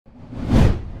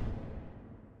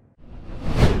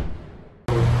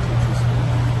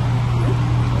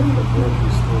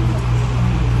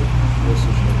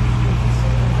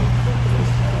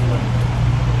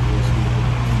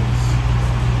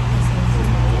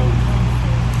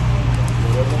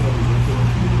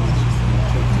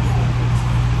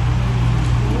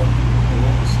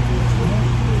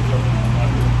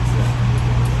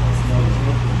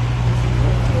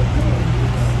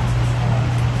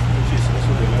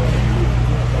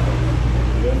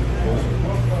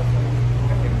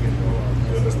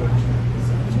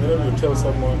Tell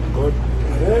someone, God,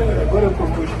 I got a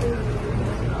promotion.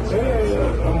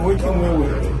 I'm working well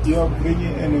with you. Are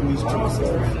bringing enemies to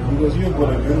yourself because you've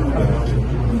got a very good attitude.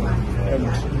 And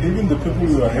even the people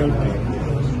you are helping,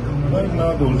 right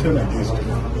now they will turn against you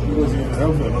because you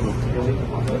help a lot of people.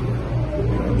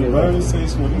 The Bible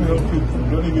says when you help people,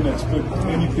 don't even expect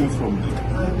anything from them.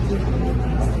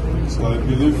 So I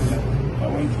believe I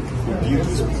want you to forgive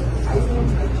this people.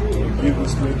 Forgive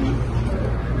this lady.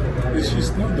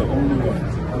 She's not the only one.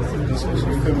 There's also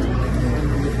family.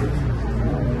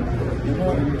 You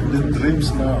know, the dreams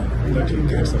now that you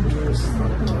get sometimes,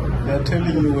 they are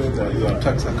telling you where your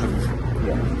attacks are coming from.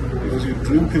 Yeah. Because you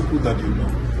dream people that you know.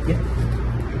 Yeah.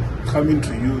 Coming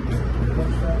to you,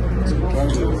 so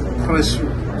trying to press you.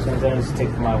 Sometimes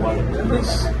take my wallet.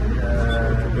 Yes.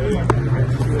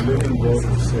 You're living God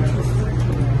to set you.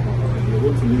 You're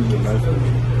going to live your life.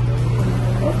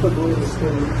 After going to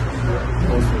school,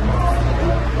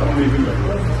 I'm leaving like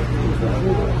that.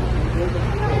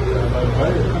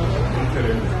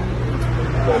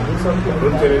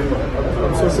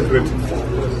 I'm so secretive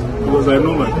because I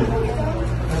know my people.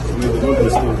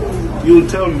 You'll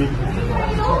tell me,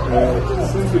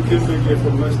 since we came back here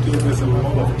from last year, there's a lot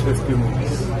of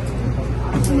testimonies.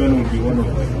 This man will be one of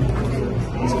them.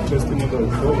 It's a testimony that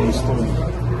will be restored.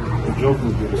 The job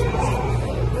will be restored.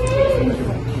 Thank you.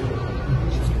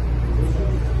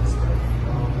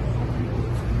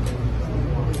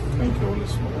 Thank you, Holy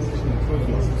Spirit.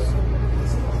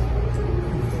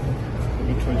 Let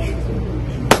me touch you.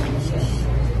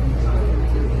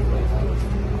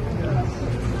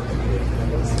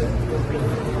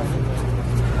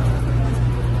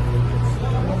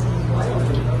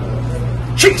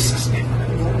 Jesus' name.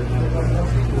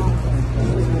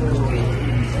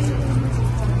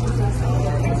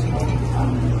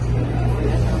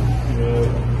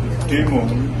 Demon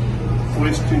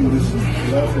wasting this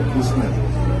life of this man.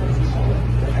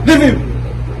 Leave him!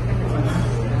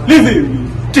 Leave him!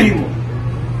 Demon!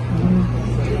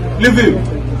 Leave him!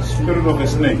 Spirit of a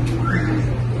snake.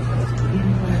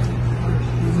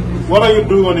 What are you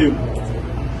doing on him?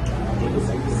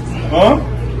 Huh?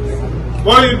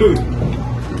 What are you doing?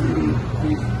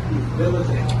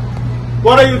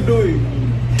 What are you doing?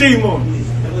 Demon!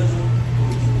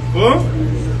 Huh?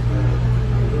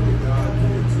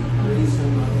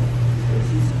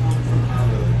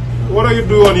 What are you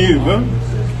doing on him, huh?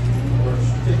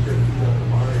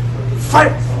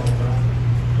 Fire!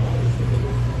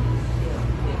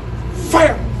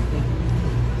 Fire!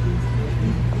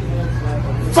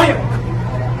 Fire!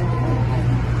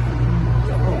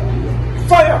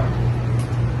 Fire!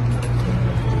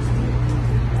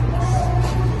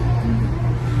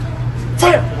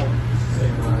 Fire!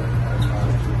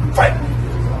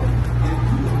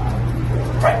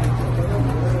 Fire!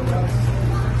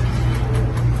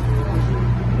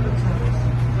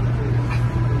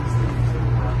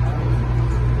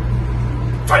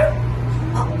 Fire!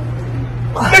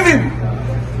 Leave him!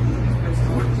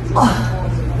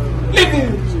 Leave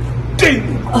him!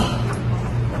 Demon!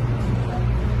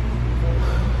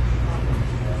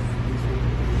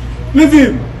 Leave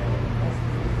him!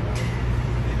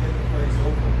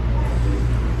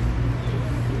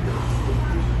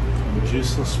 In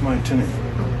Jesus' mighty name.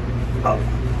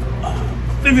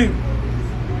 Leave him!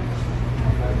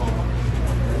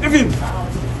 Leave him!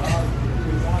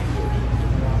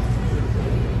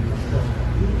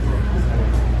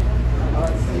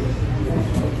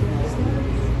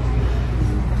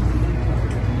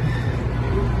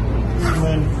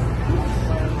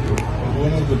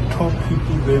 One of the top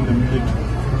people there in the military.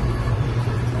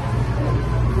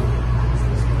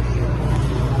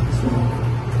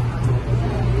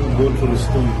 Go to the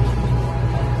stage.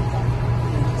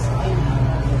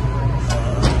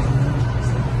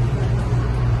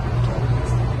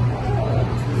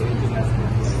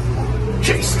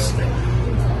 Jesus' name.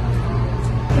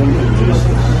 Thank you, Jesus.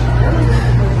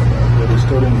 For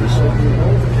restoring this one.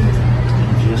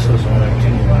 In Jesus' mighty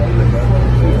name.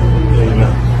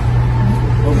 Amen.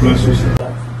 God bless you, sir.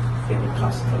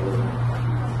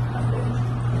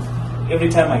 Every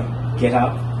time I get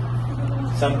up,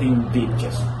 something big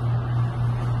just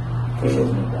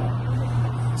pushes me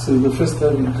down. So the first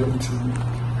time you come to me,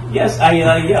 Yes,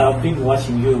 yeah, I've been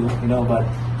watching you, but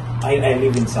I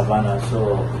live in Savannah,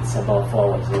 so it's about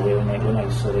 4 hours away. When I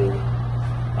saw you,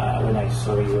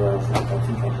 I was like, I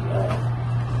think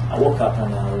I woke up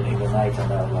in the night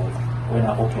and I was like, when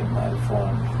I opened my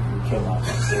phone, you came out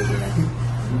and said,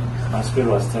 my spirit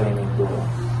was telling me go,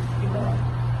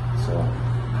 so,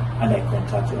 and I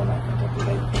contacted, I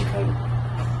think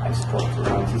I spoke to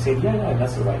her, and she said, yeah,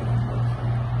 that's the right number.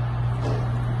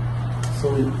 So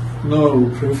now I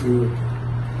will pray for you.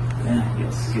 Yeah,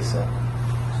 yes, sir.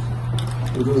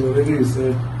 Because already you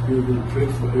said you will pray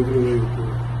for everywhere you go.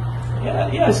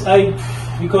 Yeah, yes,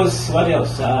 because what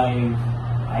else?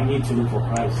 I need to look for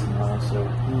Christ, so.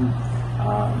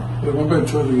 Remember I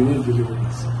told you need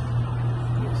deliverance.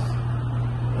 Yes.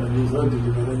 And without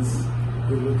deliverance,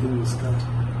 everything will start.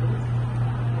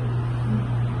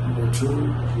 Number 2,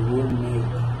 you won't make.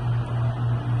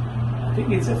 I think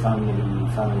it's a family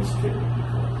spirit,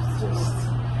 because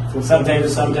just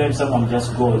sometimes someone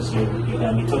just goes. You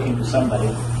can be talking to somebody,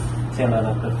 tell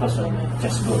that the person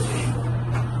just goes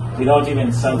without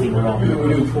even something wrong.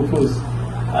 When you propose?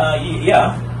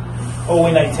 Yeah. Or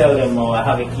when I tell them, I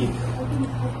have a kid.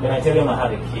 When I tell them I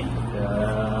have a kid,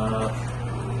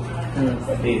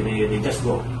 they just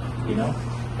go, I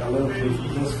love you.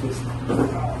 Just please.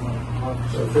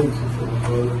 So thank you for the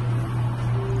call.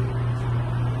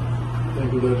 Thank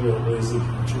you that you are blessed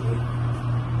with children.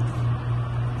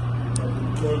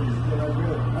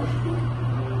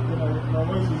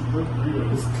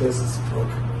 This curse is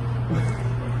broken.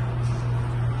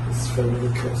 This family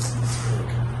curse is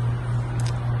broken.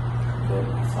 The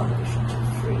foundation is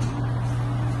free.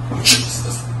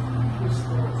 Jesus.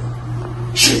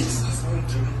 Jesus.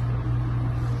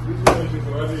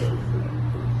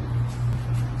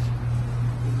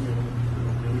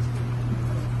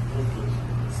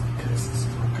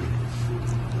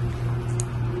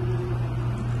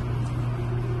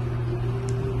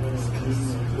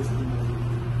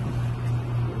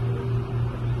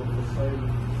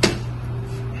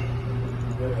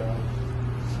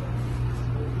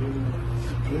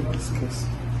 Case.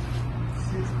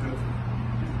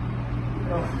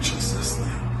 Oh, Jesus'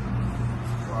 name.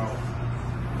 Wow.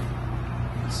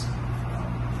 Yes.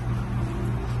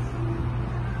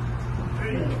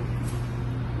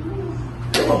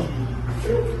 Come on.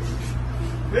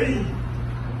 Hey.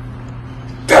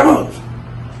 Come on.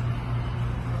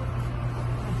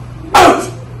 Out.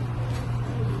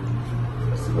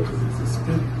 What is this?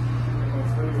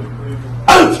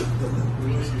 Out.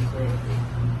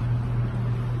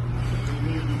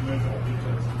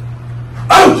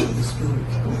 Out of the spirit.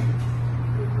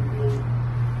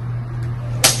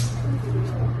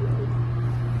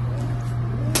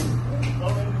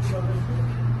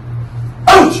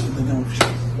 Out in the name of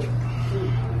Jesus.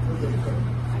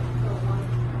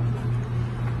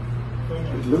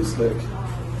 It looks like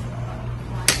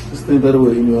this thing that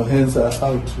way in your hands are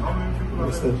out.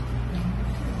 Listen.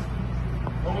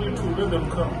 Only 2, let them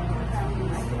come.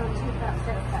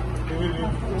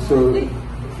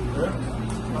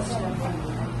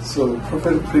 So,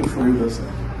 prophet prayed for you, that's it.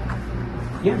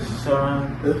 Yes.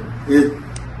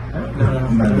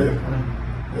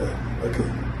 Yeah, okay.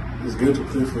 It's good to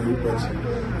pray for you, but I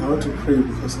want to pray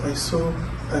because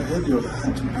I heard your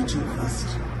heart beating fast.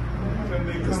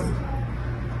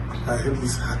 I heard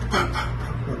this heart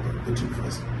beating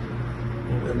fast.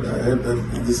 And I heard that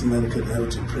this man can have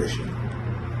depression.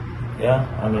 Yeah,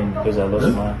 because I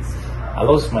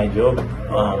lost my job.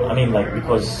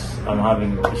 Because I'm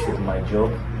having issue with my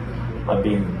job. I've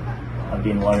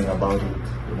been worrying about it,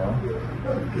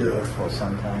 Yeah. for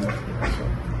some time. So.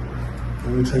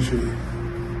 Let me touch you.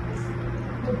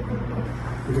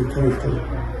 Okay, come here.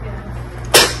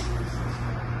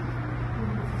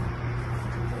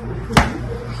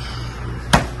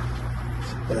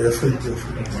 You're free.